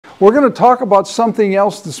We're going to talk about something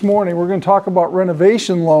else this morning. We're going to talk about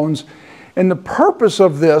renovation loans. And the purpose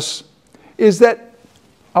of this is that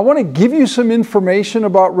I want to give you some information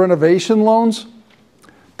about renovation loans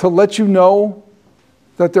to let you know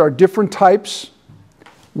that there are different types,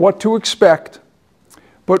 what to expect.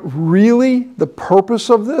 But really, the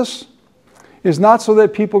purpose of this is not so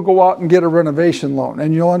that people go out and get a renovation loan,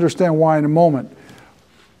 and you'll understand why in a moment,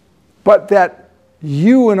 but that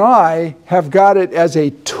you and I have got it as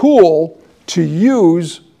a tool to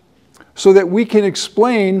use so that we can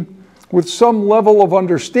explain with some level of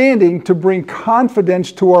understanding to bring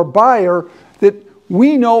confidence to our buyer that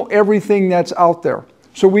we know everything that's out there.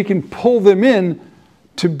 So we can pull them in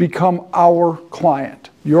to become our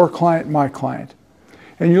client, your client, my client.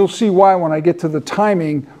 And you'll see why when I get to the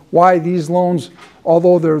timing, why these loans,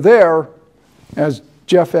 although they're there, as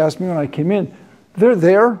Jeff asked me when I came in, they're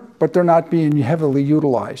there, but they're not being heavily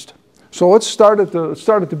utilized. So let's start at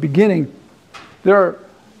the beginning.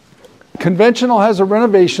 Conventional has a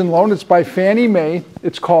renovation loan. It's by Fannie Mae.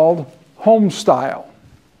 It's called Home Style.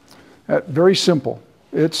 Very simple.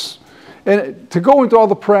 And to go into all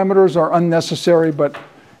the parameters are unnecessary, but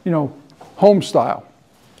you know, Home Style.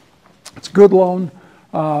 It's a good loan.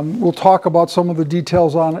 We'll talk about some of the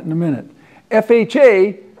details on it in a minute.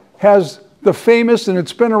 FHA has the famous, and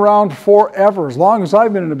it's been around forever, as long as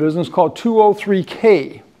I've been in the business, called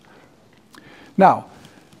 203K. Now,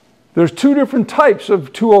 there's two different types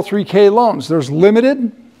of 203K loans. There's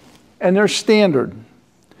limited and there's standard.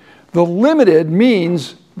 The limited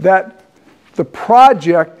means that the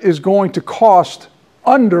project is going to cost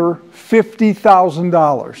under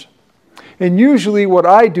 $50,000. And usually what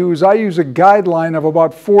I do is I use a guideline of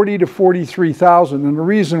about $40,000 to $43,000. And the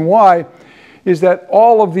reason why is that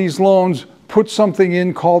all of these loans put something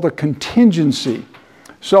in called a contingency.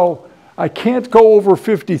 So I can't go over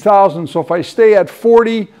 $50,000. So if I stay at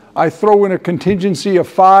 40, I throw in a contingency of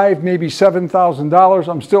 $5,000, maybe $7,000.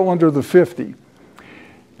 I'm still under the 50.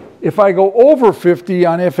 If I go over 50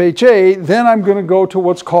 on FHA, then I'm going to go to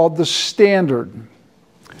what's called the standard.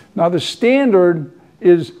 Now the standard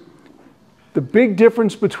is the big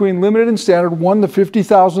difference between limited and standard. One, the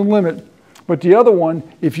 50,000 limit, but the other one,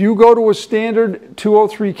 if you go to a standard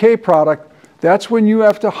 203K product, that's when you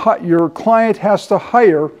have to your client has to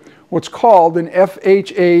hire what's called an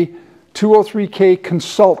FHA 203K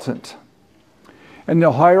consultant. And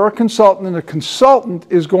they'll hire a consultant, and the consultant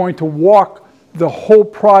is going to walk the whole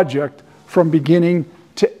project from beginning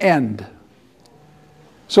to end.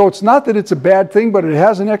 So it's not that it's a bad thing, but it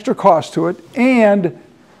has an extra cost to it and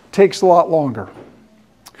takes a lot longer.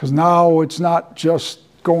 Because now it's not just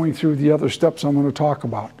going through the other steps I'm going to talk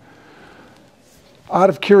about. Out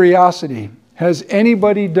of curiosity, has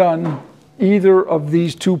anybody done either of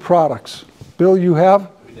these two products? Bill, you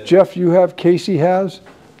have? Jeff, you have? Casey has?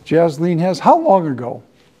 Jasleen has? How long ago?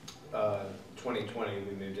 2020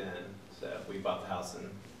 we moved in, so we bought the house in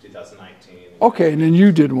 2019. Okay, and then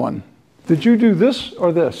you did one. Did you do this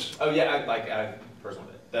or this? Oh yeah, I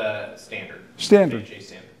personally did. The standard. Standard. FHA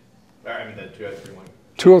standard. Or, I mean the 203 one.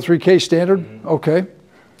 203K standard? Mm-hmm. Okay.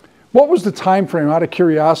 What was the time frame, out of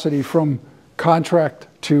curiosity, from contract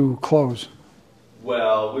to close?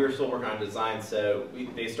 Well, we were still working on design, so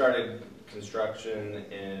they started construction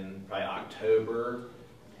in probably October,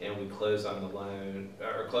 and we closed on the loan,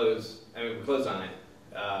 we closed on it.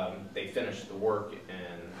 They finished the work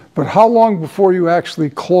and. But how long before you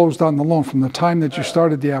actually closed on the loan, from the time that you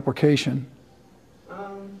started the application?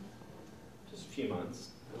 Just a few months.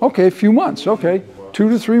 Okay, a few months, okay. 2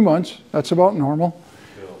 to 3 months, that's about normal.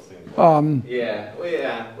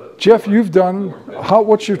 Yeah. Jeff, you've done,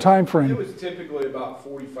 what's your time frame? It was typically about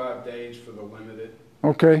 45 days for the limited.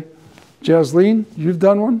 Okay. Jasleen, you've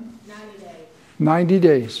done one? 90 days. 90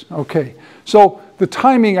 days, okay. So the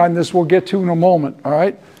timing on this we'll get to in a moment, all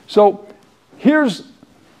right? So here's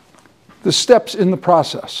the steps in the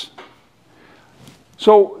process.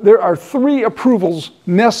 So there are 3 approvals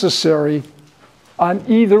necessary on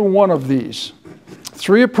either one of these.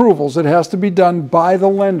 3 approvals that has to be done by the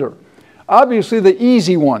lender. Obviously the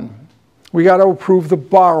easy one, we got to approve the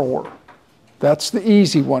borrower. That's the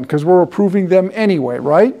easy one because we're approving them anyway,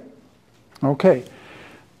 right? Okay.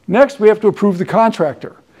 Next we have to approve the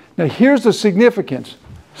contractor. Now here's the significance.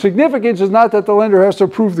 Significance is not that the lender has to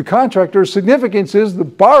approve the contractor. Significance is the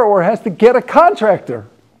borrower has to get a contractor.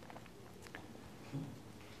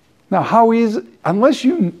 Now how easy, unless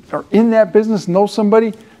you are in that business, know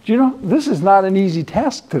somebody, you know, this is not an easy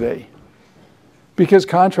task today. Because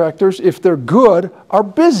contractors, if they're good, are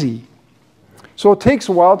busy. So it takes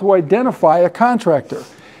a while to identify a contractor.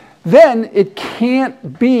 Then it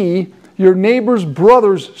can't be your neighbor's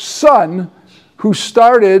brother's son who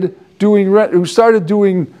started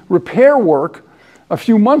doing repair work a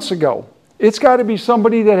few months ago. It's got to be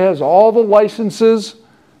somebody that has all the licenses,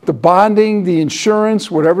 the bonding, the insurance,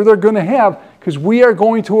 whatever they're going to have, because we are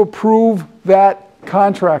going to approve that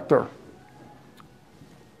contractor.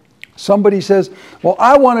 Somebody says, well,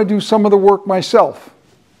 I want to do some of the work myself.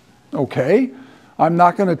 Okay, I'm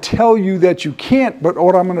not going to tell you that you can't, but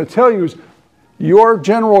what I'm going to tell you is your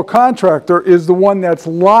general contractor is the one that's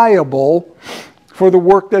liable for the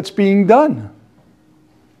work that's being done.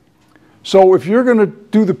 So if you're going to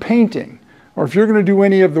do the painting, or if you're going to do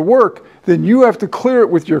any of the work, then you have to clear it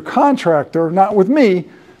with your contractor, not with me,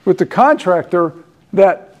 with the contractor,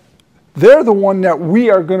 that they're the one that we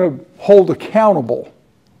are going to hold accountable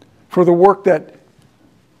for the work that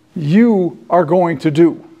you are going to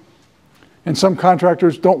do. And some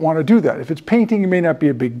contractors don't want to do that. If it's painting, it may not be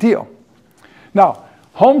a big deal. Now,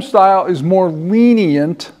 home style is more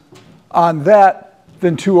lenient on that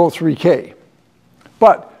than 203K.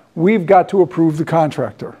 But we've got to approve the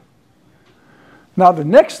contractor. Now, the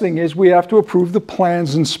next thing is we have to approve the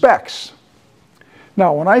plans and specs.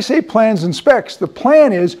 Now, when I say plans and specs, the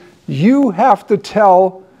plan is you have to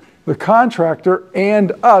tell the contractor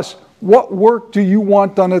and us, what work do you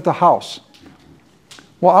want done at the house?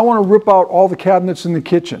 Well, I want to rip out all the cabinets in the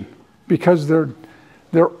kitchen because they're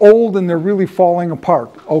old and they're really falling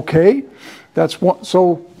apart. Okay,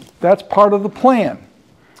 so that's part of the plan.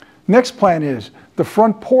 Next plan is the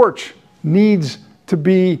front porch needs to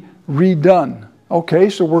be redone. Okay,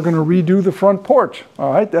 so we're going to redo the front porch.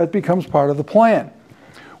 All right, that becomes part of the plan.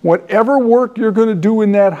 Whatever work you're going to do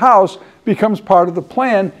in that house becomes part of the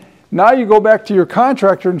plan. Now you go back to your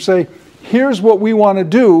contractor and say, here's what we want to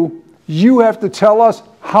do. You have to tell us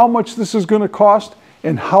how much this is going to cost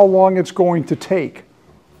and how long it's going to take.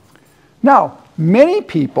 Now, many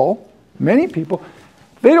people,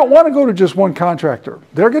 they don't want to go to just one contractor.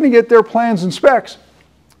 They're going to get their plans and specs,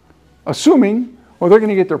 assuming, or they're going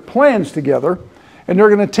to get their plans together, and they're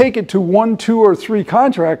going to take it to 1, 2, or 3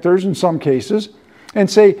 contractors in some cases, and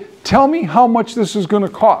say, tell me how much this is going to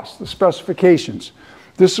cost, the specifications.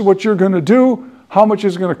 This is what you're going to do, how much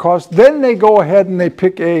is it going to cost. Then they go ahead and they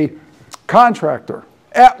pick a contractor,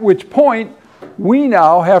 at which point we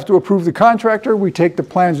now have to approve the contractor. We take the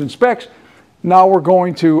plans and specs. Now we're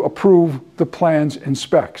going to approve the plans and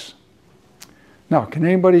specs. Now, can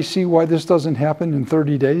anybody see why this doesn't happen in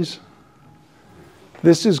 30 days?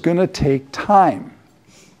 This is going to take time.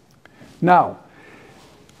 Now,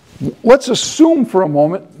 let's assume for a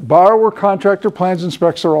moment borrower, contractor, plans and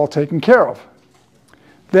specs are all taken care of.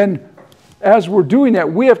 Then, as we're doing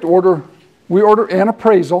that, we order an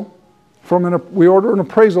appraisal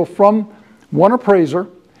from one appraiser,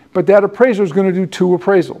 but that appraiser is going to do 2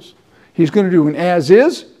 appraisals. He's going to do an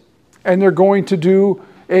as-is, and they're going to do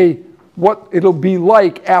what it'll be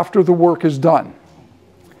like after the work is done.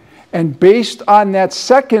 And based on that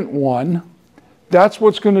second one, that's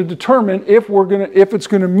what's going to determine if it's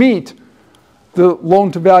going to meet the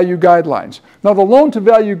loan-to-value guidelines. Now, the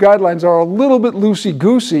loan-to-value guidelines are a little bit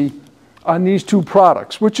loosey-goosey on these 2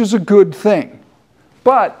 products, which is a good thing.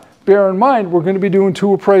 But bear in mind, we're going to be doing 2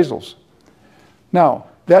 appraisals. Now,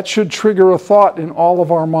 that should trigger a thought in all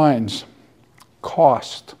of our minds.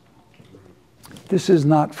 Cost. This is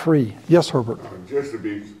not free. Yes, Herbert? Just to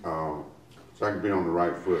be, so I can be on the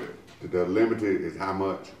right foot, the limited is how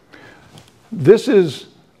much? This is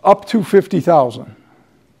up to $50,000.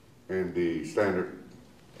 And the standard?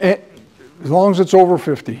 As long as it's over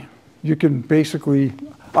 50. You can basically,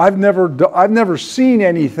 I've never seen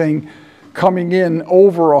anything coming in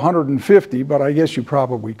over 150, but I guess you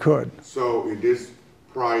probably could. So in this,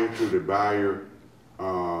 prior to the buyer,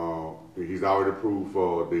 he's already approved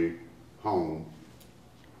for the home.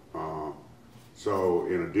 So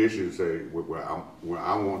in addition, say,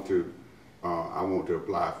 I want to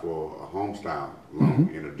apply for a home style loan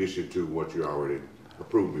in addition to what you already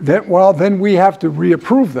approved. Then we have to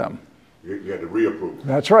reapprove them. You have to reapprove them.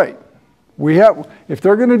 That's right. If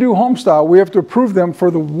they're going to do home style, we have to approve them for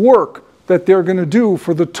the work that they're going to do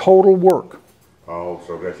for the total work. Oh,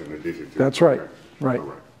 so that's in addition to. That's right. Okay. Right. All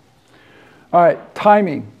right. All right,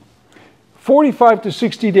 timing. 45 to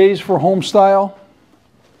 60 days for home style.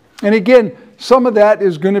 And again, some of that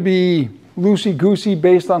is going to be loosey-goosey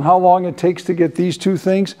based on how long it takes to get these 2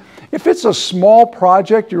 things. If it's a small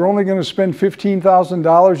project, you're only going to spend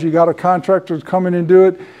 $15,000, you got a contractor to come in and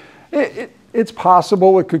do it, it's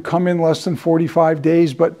possible it could come in less than 45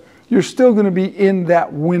 days, but you're still going to be in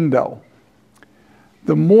that window.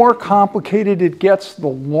 The more complicated it gets, the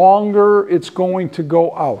longer it's going to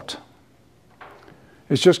go out.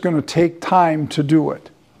 It's just going to take time to do it.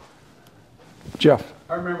 Jeff?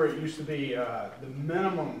 I remember it used to be, the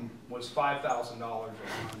minimum was $5,000.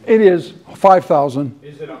 It is 5,000.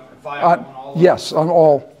 Is it on on all of them? Yes, on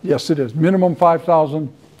all. Yes, it is. Minimum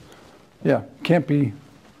 5,000. Yeah, can't be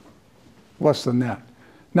less than that.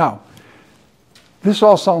 Now, this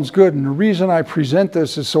all sounds good, and the reason I present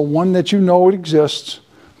this is so, one, that you know it exists,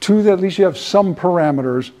 two, that at least you have some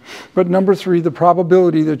parameters, but number three, the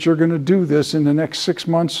probability that you're going to do this in the next 6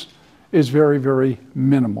 months is very, very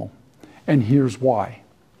minimal. And here's why.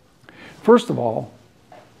 First of all,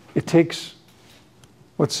 it takes,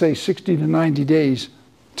 let's say, 60 to 90 days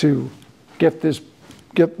to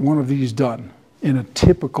get one of these done in a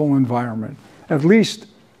typical environment. At least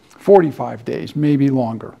 45 days, maybe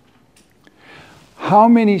longer. How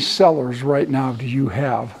many sellers right now do you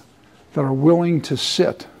have that are willing to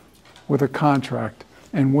sit with a contract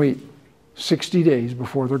and wait 60 days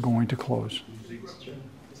before they're going to close?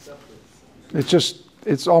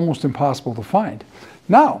 It's almost impossible to find.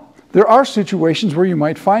 Now, there are situations where you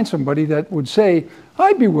might find somebody that would say,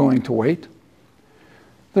 I'd be willing to wait.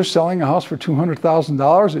 They're selling a house for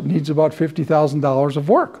 $200,000. It needs about $50,000 of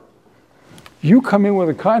work. You come in with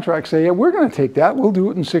a contract, say, yeah, we're going to take that. We'll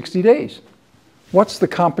do it in 60 days. What's the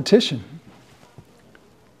competition?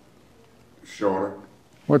 Shorter.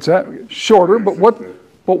 What's that? Shorter,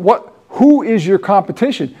 but who is your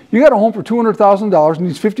competition? You got a home for $200,000,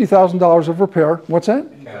 needs $50,000 of repair. What's that?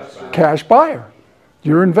 Cash buyer. Cash buyer.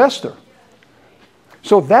 Your investor.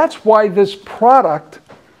 So that's why this product,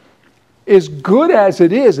 as good as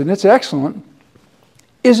it is, and it's excellent,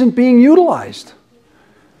 isn't being utilized.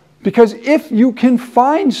 Because if you can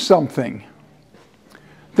find something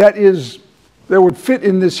that would fit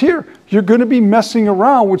in this here, you're going to be messing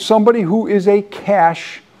around with somebody who is a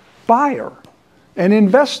cash buyer, an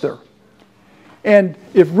investor. And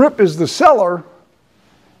if Rip is the seller,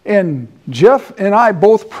 and Jeff and I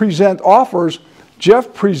both present offers,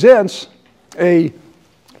 Jeff presents a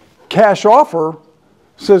cash offer,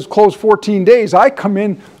 says close 14 days. I come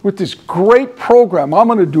in with this great program. I'm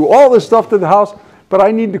going to do all this stuff to the house, but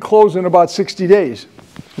I need to close in about 60 days.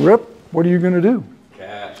 Rip, what are you going to do?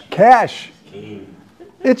 Cash. Cash. King.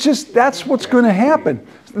 It's just, that's what's going to happen.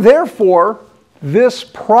 Therefore, this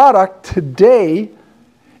product today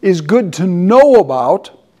is good to know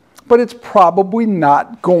about, but it's probably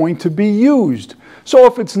not going to be used. So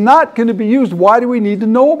if it's not going to be used, why do we need to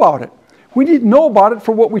know about it? We need to know about it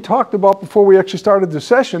for what we talked about before we actually started the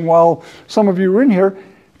session while some of you were in here.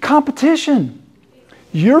 Competition.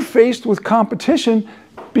 You're faced with competition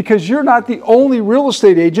because you're not the only real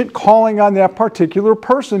estate agent calling on that particular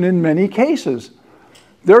person in many cases.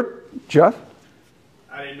 Jeff?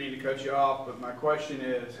 I didn't mean to cut you off, but my question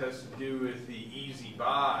has to do with the easy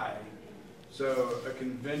buy. So a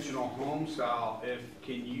conventional home style,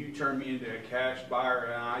 can you turn me into a cash buyer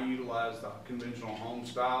and I utilize the conventional home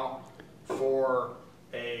style for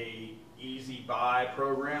a easy buy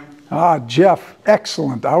program? Ah, Jeff,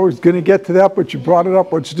 excellent. I was going to get to that, but you brought it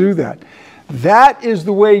up. Let's do that. That is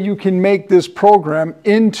the way you can make this program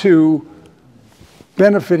into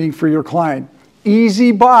benefiting for your client.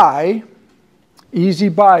 Easy buy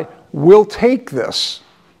will take this.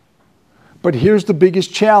 But here's the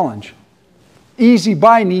biggest challenge. Easy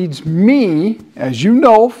buy needs me, as you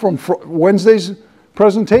know from Wednesday's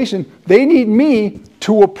presentation, they need me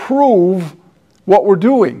to approve what we're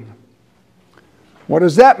doing. What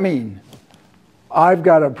does that mean? I've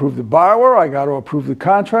got to approve the borrower, I got to approve the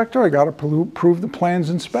contractor, I got to approve the plans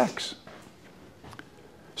and specs.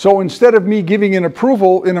 So instead of me giving an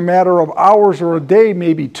approval in a matter of hours or a day,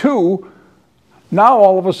 maybe two, now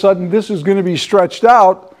all of a sudden this is going to be stretched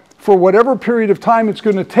out for whatever period of time it's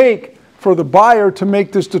going to take for the buyer to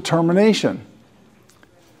make this determination.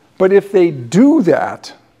 But if they do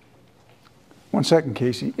that, one second,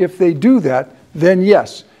 Casey, if they do that, then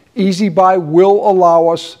yes, Easy Buy will allow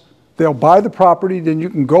us, they'll buy the property, then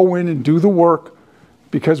you can go in and do the work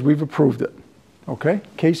because we've approved it. Okay,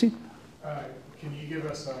 Casey? Can you give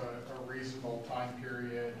us a reasonable time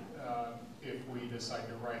period if we decide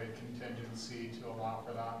to write a contingency to allow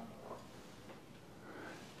for that?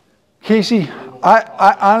 Casey,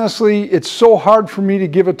 I honestly, it's so hard for me to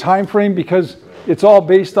give a time frame because it's all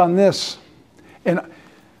based on this. And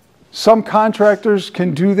some contractors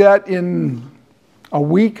can do that in a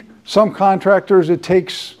week. Some contractors, it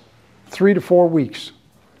takes 3 to 4 weeks.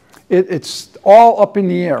 It's all up in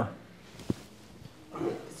the air.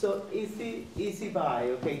 So easy buy,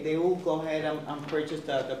 okay, they will go ahead and purchase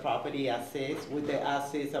the property as is with the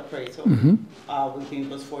as is appraisal within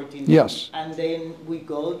those 14 days. Yes. And then we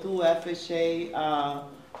go to FHA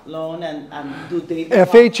loan and do they?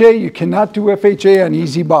 FHA, you cannot do FHA on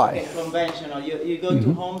Easy Buy. Okay, conventional, you go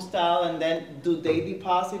to home style and then do they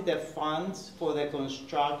deposit the funds for the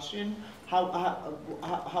construction? How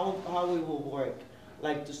it will work?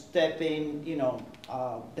 Like to step in, you know,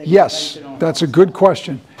 the Yes, conventional that's a home good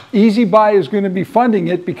question. Easy Buy is going to be funding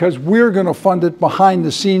it because we're going to fund it behind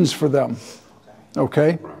the scenes for them.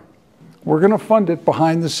 Okay? Right. We're going to fund it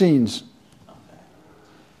behind the scenes.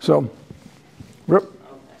 So, Rip?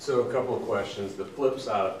 So a couple of questions. The flip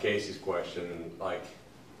side of Casey's question, like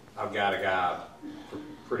I've got a guy for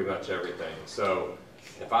pretty much everything. So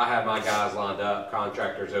if I have my guys lined up,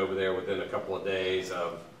 contractors over there within a couple of days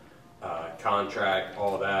of contract,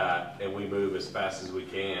 all that, and we move as fast as we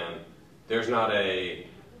can, there's not a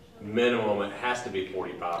minimum, it has to be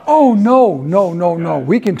 45 days. Oh, no.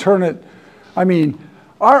 We can turn it, I mean,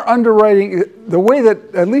 our underwriting, the way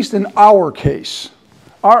that, at least in our case,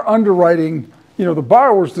 our underwriting, you know, the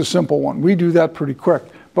borrower's the simple one. We do that pretty quick.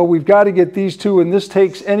 But we've got to get these two, and this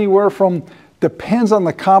takes anywhere from, depends on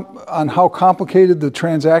on how complicated the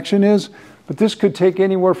transaction is, but this could take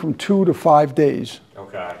anywhere from 2 to 5 days.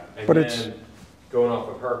 Okay. And But then it's, going off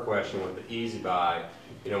of her question with the Easy Buy,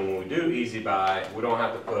 you know, when we do Easy Buy, we don't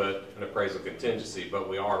have to put an appraisal contingency, but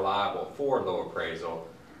we are liable for low appraisal.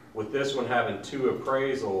 With this one having 2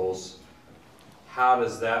 appraisals, how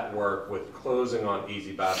does that work with closing on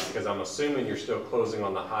Easy Buy? Because I'm assuming you're still closing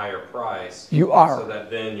on the higher price. You are. So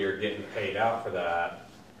that then you're getting paid out for that.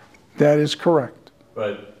 that is correct.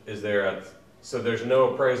 But is there so there's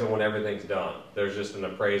no appraisal when everything's done? There's just an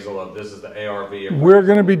appraisal of this is the ARV appraisal? We're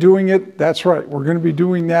going to be doing it, that's right. We're going to be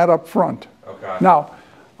doing that up front. Okay. Now,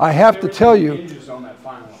 I have to tell you, Everything hinges on that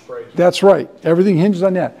final appraisal. that's right. Everything hinges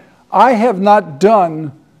on that. I have not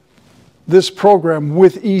done this program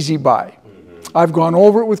with Easy Buy. I've gone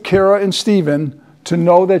over it with Kara and Steven to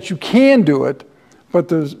know that you can do it, but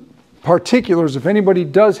the particulars, if anybody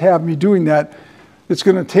does have me doing that, it's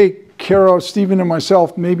going to take Kara, Steven, and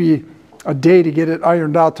myself maybe a day to get it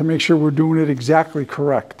ironed out to make sure we're doing it exactly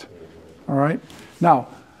correct. All right? Now,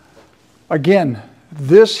 again,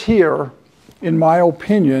 this here, in my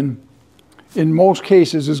opinion, in most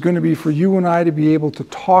cases is going to be for you and I to be able to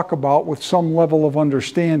talk about with some level of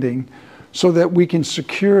understanding so that we can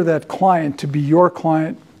secure that client to be your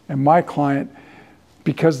client and my client,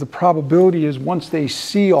 because the probability is once they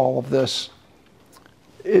see all of this,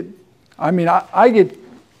 I get,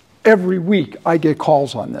 every week I get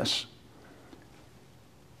calls on this.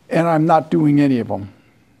 And I'm not doing any of them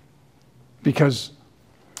because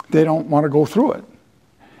they don't want to go through it.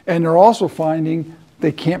 And they're also finding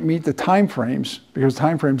they can't meet the time frames because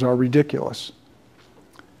time frames are ridiculous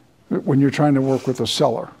when you're trying to work with a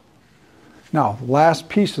seller. Now, last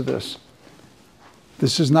piece of this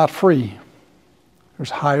is not free. There's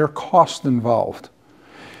higher cost involved.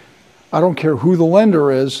 I don't care who the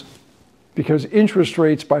lender is, because interest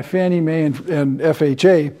rates by Fannie Mae and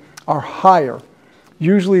FHA are higher.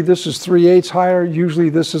 Usually this is 3/8 higher, usually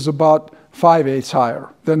this is about 5/8 higher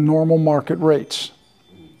than normal market rates.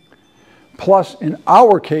 Plus, in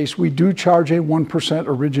our case, we do charge a 1%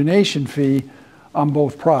 origination fee on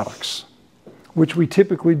both products, which we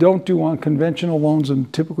typically don't do on conventional loans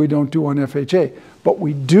and typically don't do on FHA, but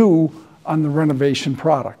we do on the renovation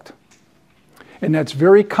product. And that's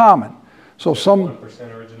very common. So some...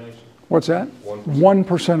 1% origination? What's that? 1%.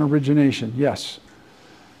 1% origination, yes.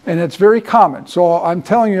 And it's very common. So I'm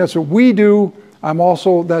telling you that's what we do.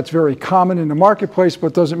 That's very common in the marketplace,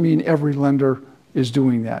 but doesn't mean every lender is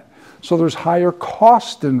doing that. So there's higher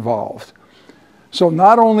cost involved. So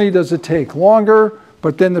not only does it take longer,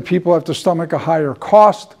 but then the people have to stomach a higher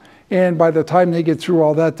cost. And by the time they get through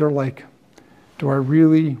all that, they're like, do I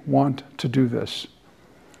really want to do this?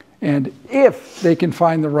 And if they can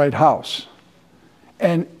find the right house,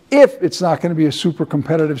 and if it's not going to be a super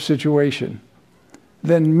competitive situation,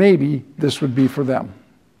 then maybe this would be for them.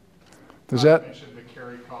 Does that? Mention the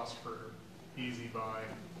carry cost for Easy Buy.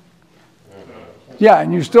 Yeah,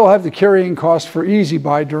 and you still have the carrying cost for Easy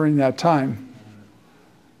Buy during that time.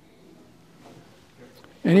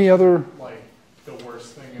 Any other? Like the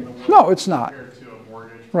worst thing in the world. No, it's not. Compared to a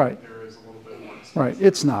mortgage. Right. There is a little bit more. Right,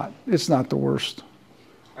 it's not. It's not the worst.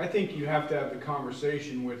 I think you have to have the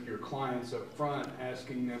conversation with your clients up front,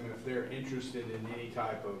 asking them if they're interested in any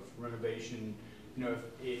type of renovation. You know,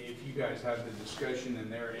 if you guys have the discussion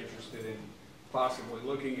and they're interested in possibly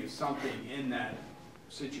looking at something in that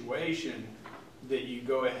situation, that you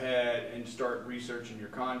go ahead and start researching your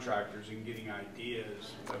contractors and getting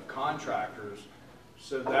ideas of contractors,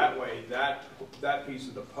 so that way that piece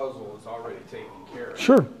of the puzzle is already taken care of.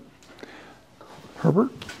 Sure.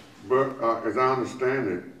 Herbert? But as I understand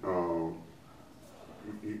it,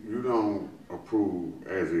 You don't approve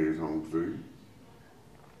as-is homes, do you?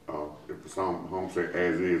 If some homes say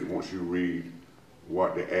as-is, once you read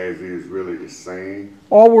what the as-is really is saying,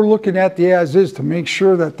 All we're looking at the as-is to make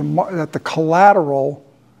sure that that the collateral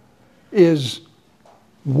is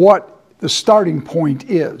what the starting point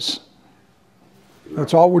is.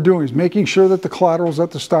 That's all we're doing, is making sure that the collateral is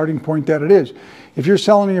at the starting point that it is. If you're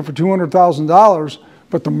selling it for $200,000,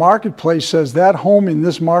 but the marketplace says that home in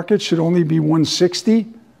this market should only be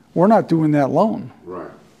 $160,000, we're not doing that loan.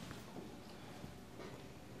 right?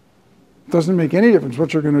 Doesn't make any difference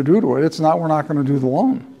what you're going to do to it. We're not going to do the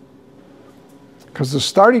loan. Because the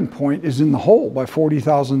starting point is in the hole by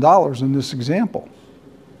 $40,000 in this example.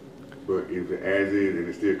 But if the as-is and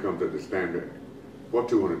it still comes at the standard for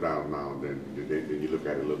 $200,000, then you look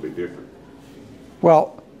at it a little bit different.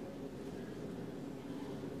 Well,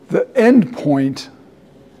 the end point,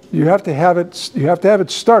 you have to have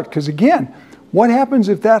it start. Because again, what happens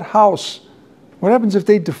if that house, what happens if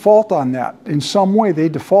they default on that in some way? They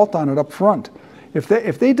default on it up front. If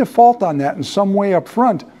they default on that in some way up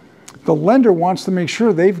front, the lender wants to make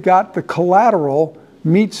sure they've got the collateral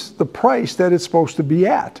meets the price that it's supposed to be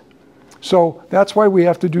at. So that's why we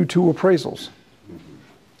have to do 2 appraisals.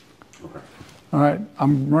 Okay. All right,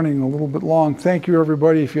 I'm running a little bit long. Thank you,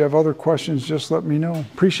 everybody. If you have other questions, just let me know.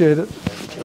 Appreciate it.